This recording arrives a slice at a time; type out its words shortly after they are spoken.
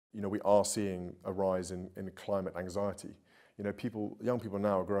we are seeing a rise in climate anxiety. Young people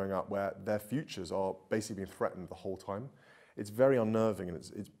now are growing up where their futures are basically being threatened the whole time. It's very unnerving, and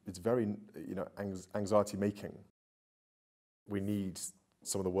it's very, anxiety-making. We need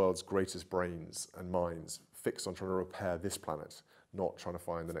some of the world's greatest brains and minds fixed on trying to repair this planet, not trying to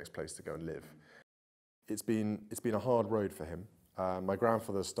find the next place to go and live. It's been a hard road for him. My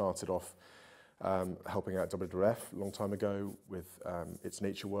grandfather started off helping out WWF a long time ago with its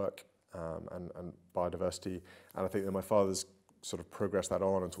nature work and biodiversity, and I think that my father's sort of progressed that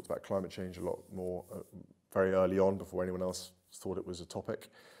on and talked about climate change a lot more very early on, before anyone else thought it was a topic.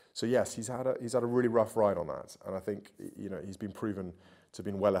 So yes, he's had a really rough ride on that, and I think he's been proven to have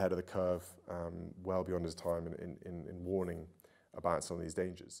been well ahead of the curve, well beyond his time in warning about some of these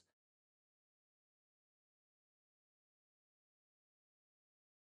dangers.